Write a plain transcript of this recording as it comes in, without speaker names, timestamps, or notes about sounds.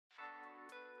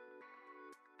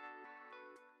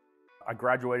I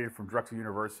graduated from Drexel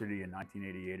University in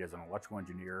 1988 as an electrical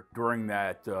engineer. During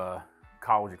that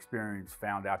college experience,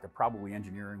 found out that probably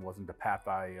engineering wasn't the path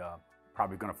I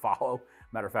probably going to follow.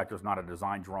 Matter of fact, there's not a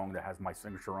design drawing that has my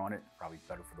signature on it. Probably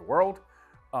better for the world.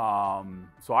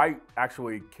 So I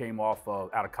actually came off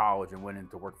out of college and went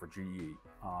into work for GE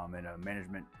in a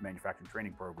management manufacturing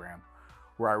training program,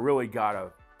 where I really got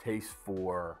a taste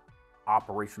for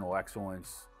operational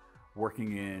excellence,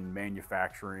 working in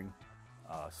manufacturing.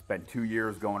 Spent 2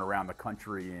 years going around the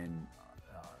country in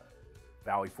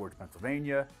Valley Forge,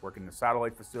 Pennsylvania, working in a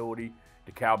satellite facility,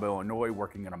 DeKalb, Illinois,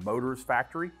 working in a motors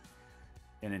factory.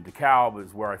 And in DeKalb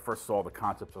is where I first saw the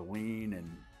concepts of lean and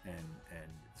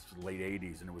it's the late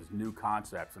 80s, and it was new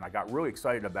concepts. And I got really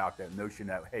excited about that notion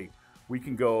that, hey, we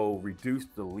can go reduce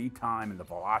the lead time and the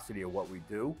velocity of what we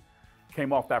do.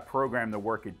 Came off that program to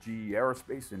work at GE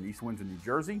Aerospace in East Windsor, New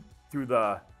Jersey. Through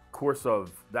the course of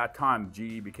that time,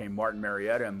 GE became Martin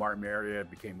Marietta, and Martin Marietta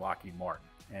became Lockheed Martin.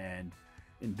 And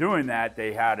in doing that,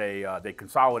 they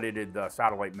consolidated the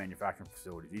satellite manufacturing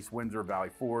facilities, East Windsor, Valley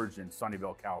Forge, and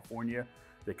Sunnyvale, California.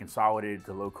 They consolidated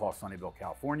to low-cost Sunnyvale,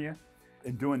 California.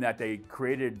 In doing that, they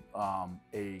created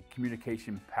a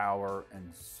communication power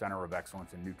and center of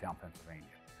excellence in Newtown, Pennsylvania.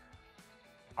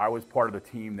 I was part of the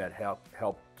team that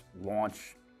helped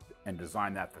launch and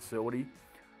design that facility.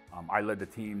 I led the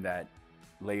team that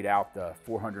laid out the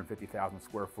 450,000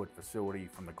 square foot facility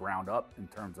from the ground up in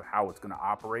terms of how it's going to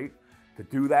operate. To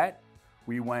do that,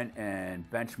 we went and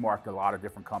benchmarked a lot of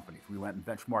different companies. We went and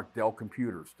benchmarked Dell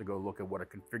Computers to go look at what a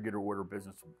configure to order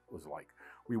business was like.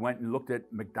 We went and looked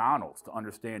at McDonald's to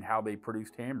understand how they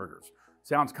produced hamburgers.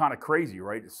 Sounds kind of crazy,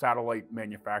 right? A satellite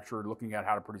manufacturer looking at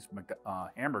how to produce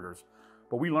hamburgers.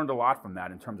 But we learned a lot from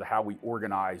that in terms of how we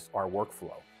organize our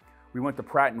workflow. We went to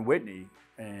Pratt & Whitney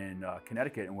in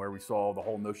Connecticut, and where we saw the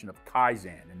whole notion of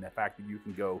Kaizen and the fact that you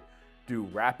can go do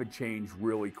rapid change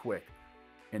really quick.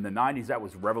 In the 90s, that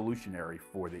was revolutionary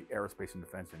for the aerospace and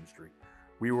defense industry.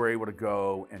 We were able to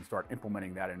go and start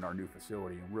implementing that in our new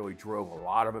facility and really drove a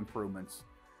lot of improvements.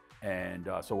 And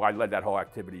so I led that whole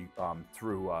activity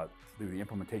through the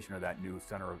implementation of that new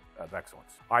center of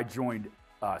excellence. I joined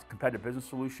Competitive Business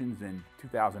Solutions in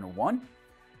 2001,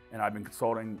 and I've been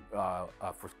consulting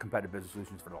for Competitive Business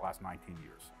Solutions for the last 19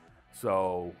 years.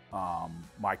 So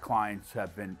my clients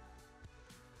have been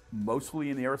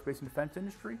mostly in the aerospace and defense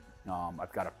industry.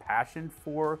 I've got a passion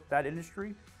for that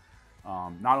industry,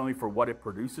 not only for what it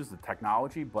produces, the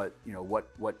technology, but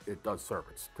what it does serve.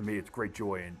 To me, it's great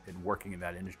joy in working in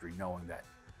that industry, knowing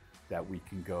that we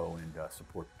can go and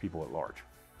support people at large.